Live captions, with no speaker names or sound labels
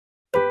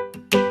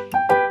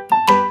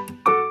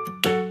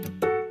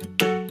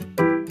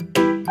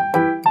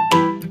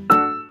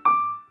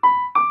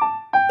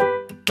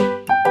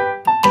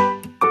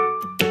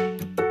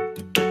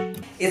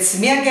It's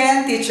me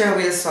again, Teacher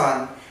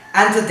Wilson,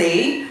 and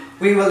today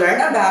we will learn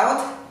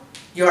about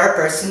your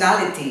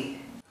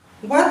personality.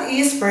 What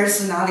is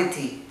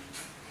personality?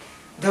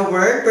 The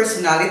word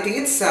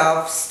personality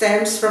itself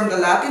stems from the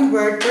Latin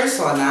word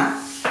persona,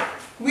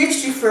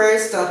 which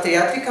refers to a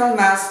theatrical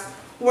mask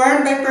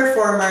worn by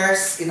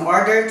performers in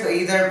order to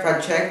either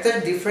project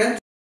their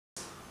different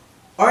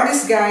or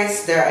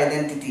disguise their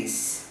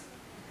identities.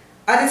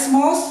 At its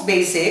most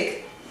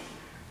basic,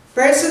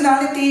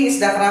 personality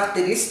is the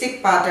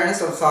characteristic patterns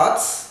of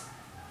thoughts,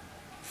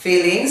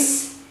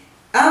 feelings,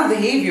 and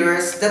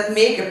behaviors that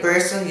make a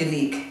person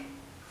unique.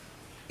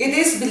 It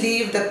is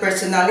believed that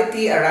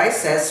personality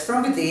arises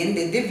from within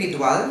the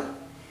individual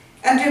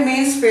and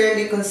remains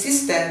fairly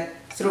consistent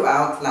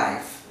throughout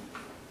life.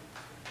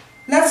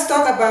 Let's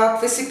talk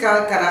about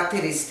physical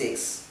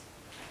characteristics.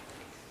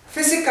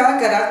 Physical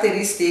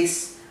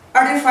characteristics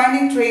are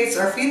defining traits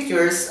or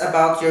features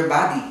about your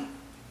body.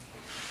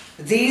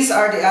 These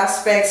are the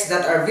aspects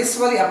that are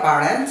visually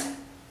apparent,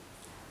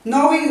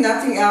 knowing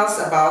nothing else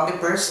about the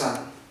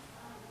person.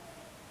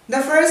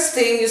 The first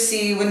thing you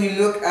see when you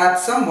look at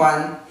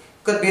someone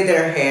could be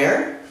their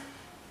hair,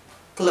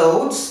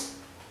 clothes,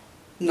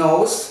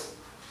 nose,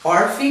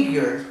 or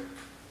figure.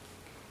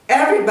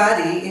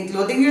 Everybody,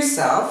 including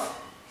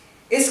yourself,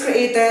 is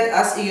created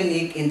as a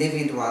unique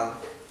individual.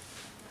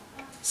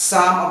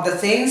 Some of the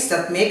things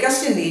that make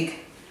us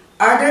unique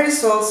are the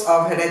results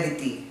of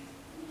heredity.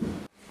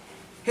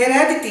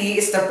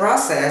 Heredity is the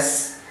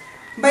process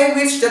by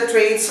which the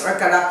traits or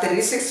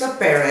characteristics of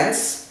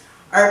parents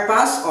are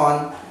passed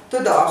on to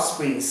the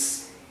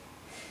offsprings.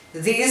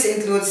 These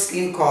include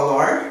skin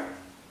color,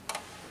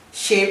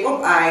 shape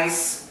of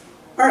eyes,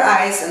 or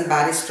eyes and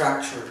body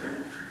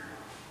structure.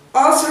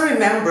 Also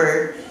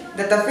remember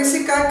that the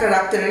physical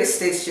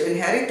characteristics you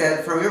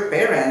inherited from your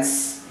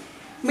parents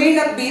may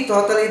not be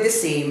totally the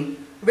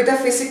same with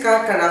the physical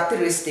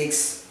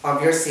characteristics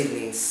of your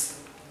siblings.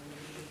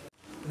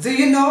 Do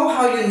you know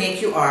how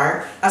unique you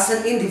are as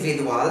an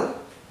individual?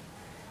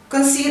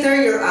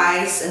 Consider your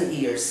eyes and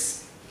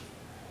ears.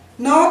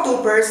 No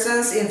two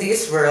persons in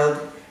this world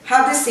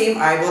have the same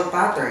eyeball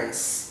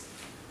patterns.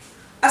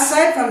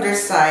 Aside from their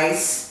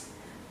size,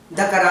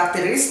 the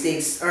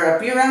characteristics or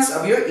appearance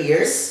of your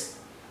ears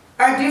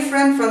are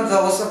different from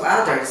those of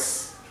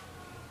others,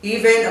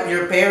 even of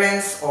your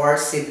parents or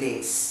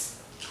siblings.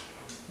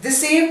 The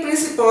same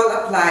principle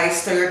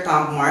applies to your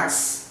thumb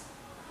marks,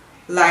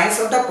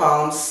 lines of the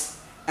palms,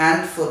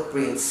 and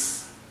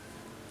footprints.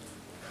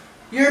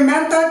 Your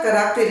mental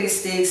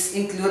characteristics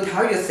include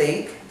how you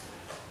think,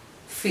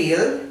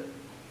 feel,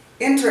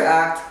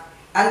 interact,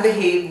 and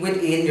behave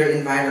within your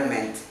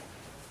environment.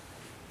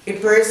 A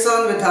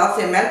person with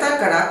healthy mental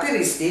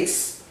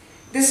characteristics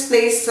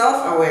displays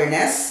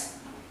self-awareness,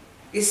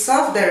 is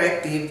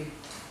self-directive,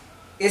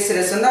 is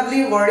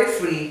reasonably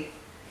worry-free,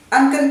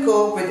 and can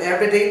cope with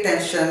everyday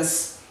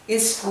tensions in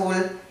school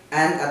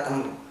and at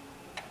home.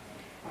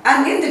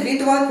 An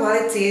individual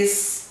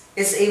qualities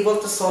is able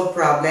to solve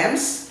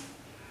problems,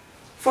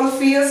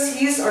 fulfills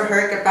his or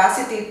her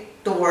capacity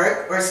to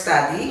work or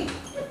study,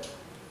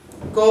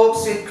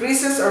 copes with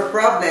crisis or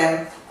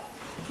problem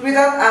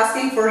without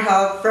asking for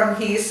help from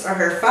his or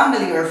her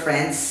family or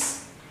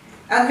friends,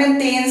 and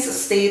maintains a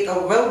state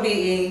of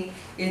well-being,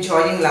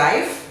 enjoying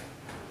life,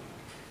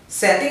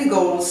 setting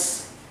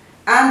goals,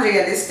 and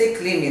realistic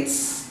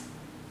limits,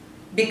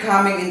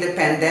 becoming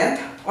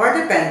independent or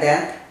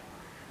dependent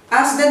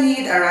as the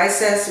need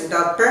arises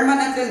without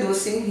permanently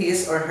losing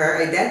his or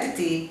her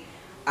identity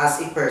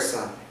as a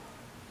person.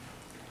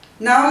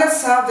 Now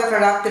let's have the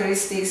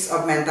characteristics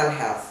of mental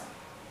health.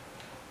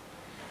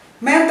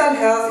 Mental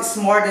health is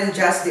more than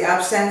just the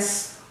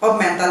absence of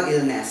mental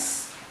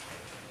illness.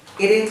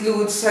 It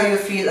includes how you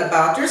feel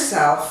about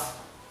yourself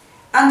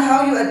and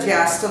how you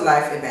adjust to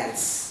life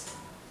events.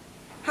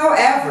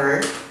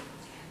 However,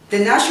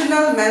 the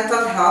National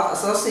Mental Health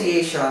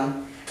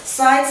Association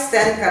cites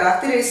 10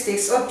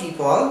 characteristics of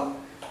people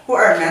who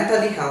are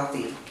mentally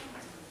healthy.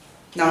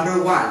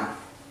 Number 1,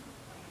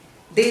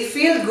 they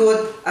feel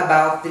good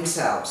about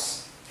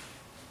themselves.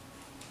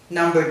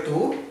 Number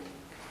 2,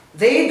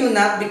 they do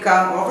not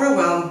become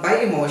overwhelmed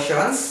by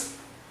emotions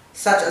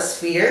such as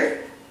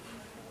fear,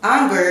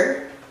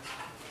 anger,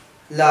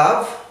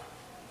 love,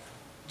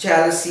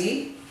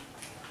 jealousy,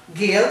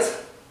 guilt,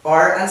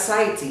 or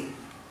anxiety.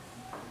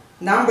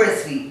 Number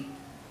 3,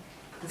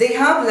 they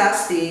have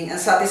lasting and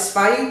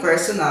satisfying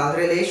personal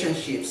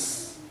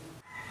relationships.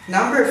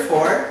 Number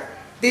 4,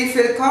 they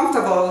feel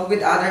comfortable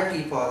with other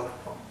people.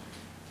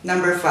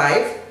 Number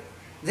 5,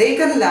 they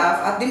can laugh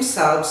at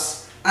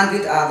themselves and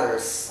with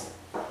others.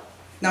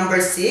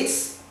 Number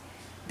 6,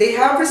 they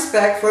have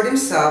respect for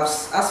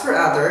themselves as for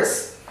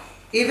others,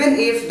 even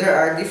if there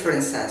are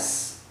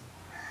differences.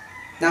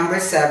 Number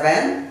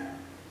 7,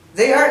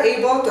 they are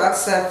able to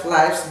accept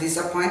life's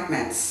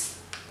disappointments.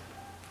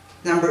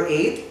 Number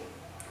 8,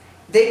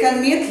 they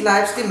can meet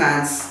life's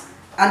demands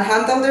and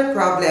handle their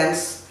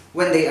problems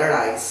when they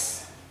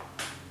arise.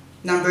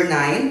 Number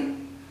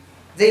 9,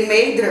 they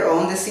make their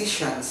own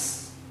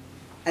decisions.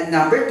 And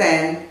number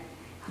 10,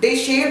 They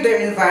shape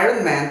their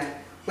environment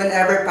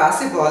whenever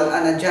possible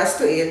and adjust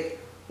to it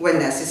when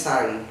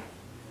necessary.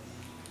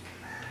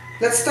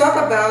 Let's talk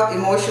about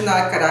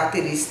emotional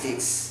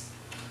characteristics.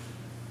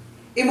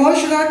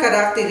 Emotional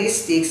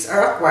characteristics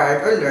are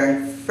acquired or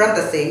learned from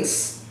the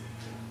things,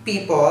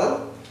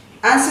 people,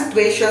 and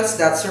situations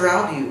that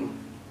surround you.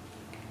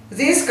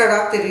 These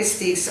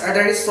characteristics are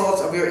the results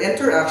of your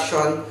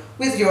interaction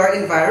with your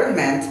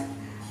environment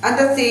and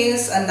the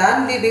things and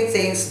non-living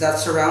things that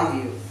surround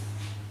you.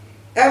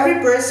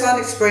 Every person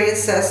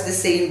experiences the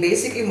same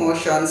basic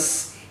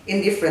emotions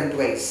in different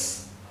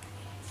ways.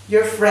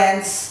 Your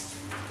friends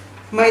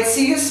might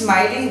see you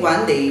smiling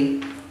one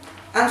day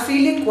and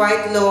feeling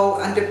quite low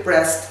and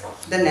depressed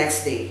the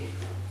next day.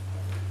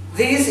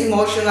 These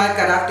emotional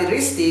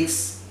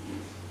characteristics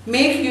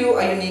make you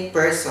a unique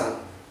person.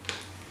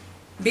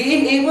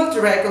 Being able to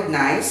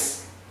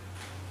recognize,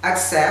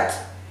 accept,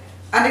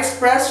 and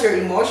express your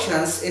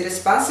emotions in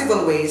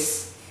responsible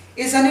ways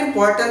is an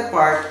important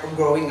part of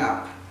growing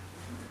up.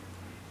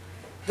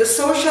 The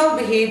social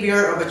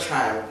behavior of a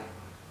child.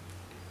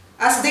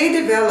 As they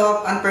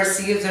develop and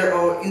perceive their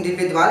own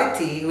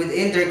individuality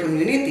within their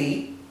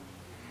community,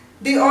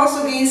 they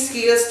also gain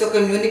skills to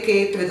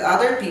communicate with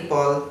other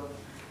people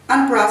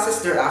and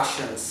process their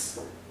actions.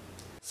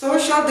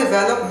 Social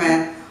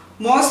development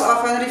most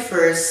often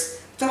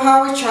refers to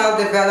how a child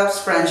develops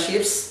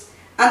friendships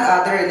and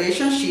other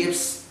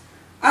relationships,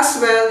 as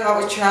well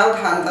how a child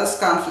handles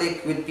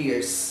conflict with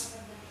peers.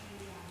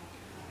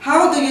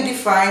 How do you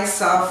define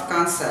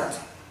self-concept?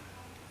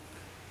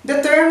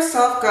 The term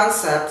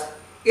self-concept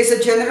is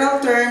a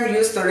general term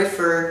used to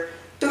refer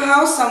to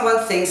how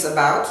someone thinks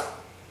about,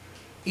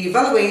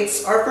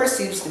 evaluates, or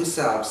perceives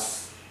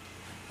themselves.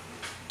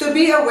 To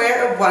be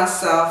aware of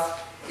oneself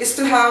is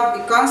to have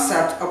a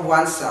concept of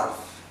oneself.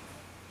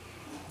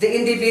 The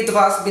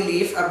individual's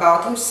belief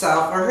about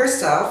himself or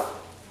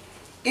herself,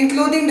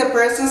 including the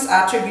person's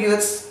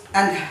attributes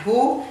and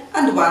who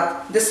and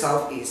what the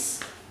self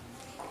is.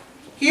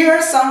 Here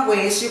are some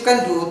ways you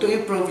can do to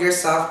improve your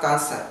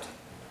self-concept.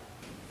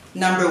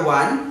 Number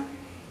 1,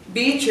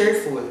 be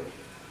cheerful.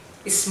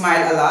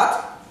 Smile a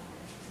lot.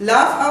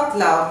 Laugh out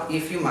loud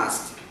if you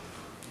must.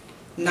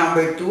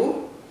 Number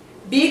 2,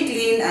 be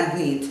clean and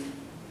neat.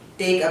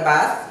 Take a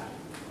bath.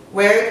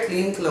 Wear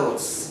clean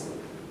clothes.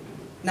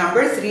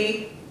 Number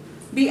 3,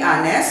 be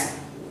honest,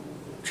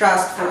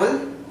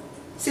 trustful,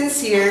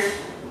 sincere,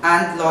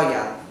 and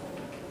loyal.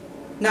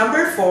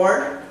 Number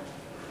 4,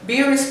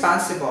 be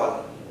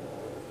responsible.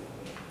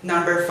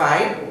 Number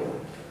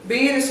 5,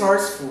 be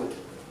resourceful.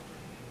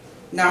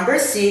 Number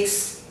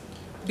 6,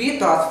 be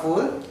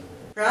thoughtful,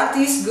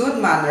 practice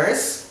good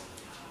manners,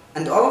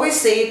 and always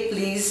say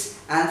please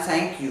and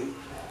thank you.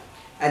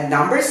 And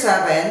number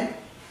 7,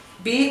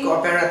 be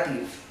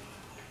cooperative.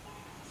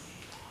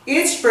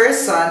 Each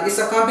person is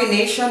a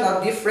combination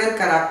of different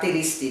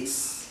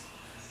characteristics.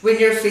 When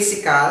your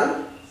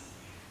physical,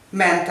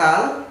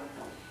 mental,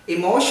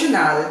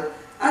 emotional,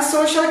 and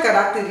social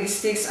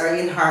characteristics are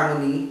in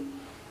harmony,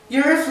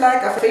 you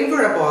reflect a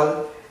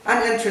favorable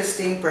and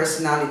interesting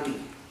personality.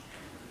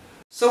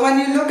 So when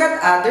you look at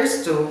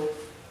others too,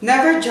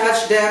 never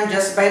judge them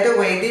just by the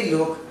way they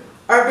look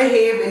or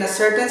behave in a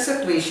certain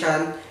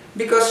situation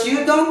because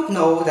you don't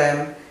know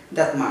them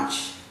that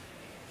much.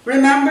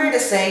 Remember the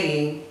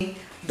saying,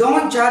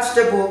 don't judge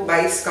the book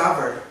by its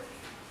cover.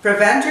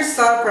 Prevent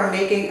yourself from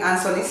making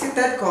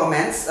unsolicited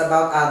comments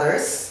about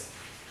others,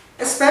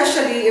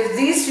 especially if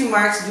these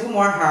remarks do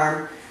more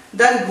harm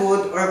than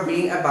good or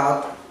bring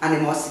about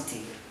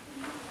animosity.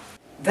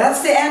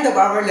 That's the end of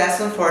our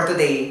lesson for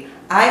today.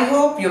 I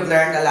hope you've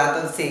learned a lot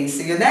of things.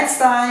 See you next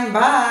time.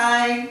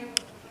 Bye!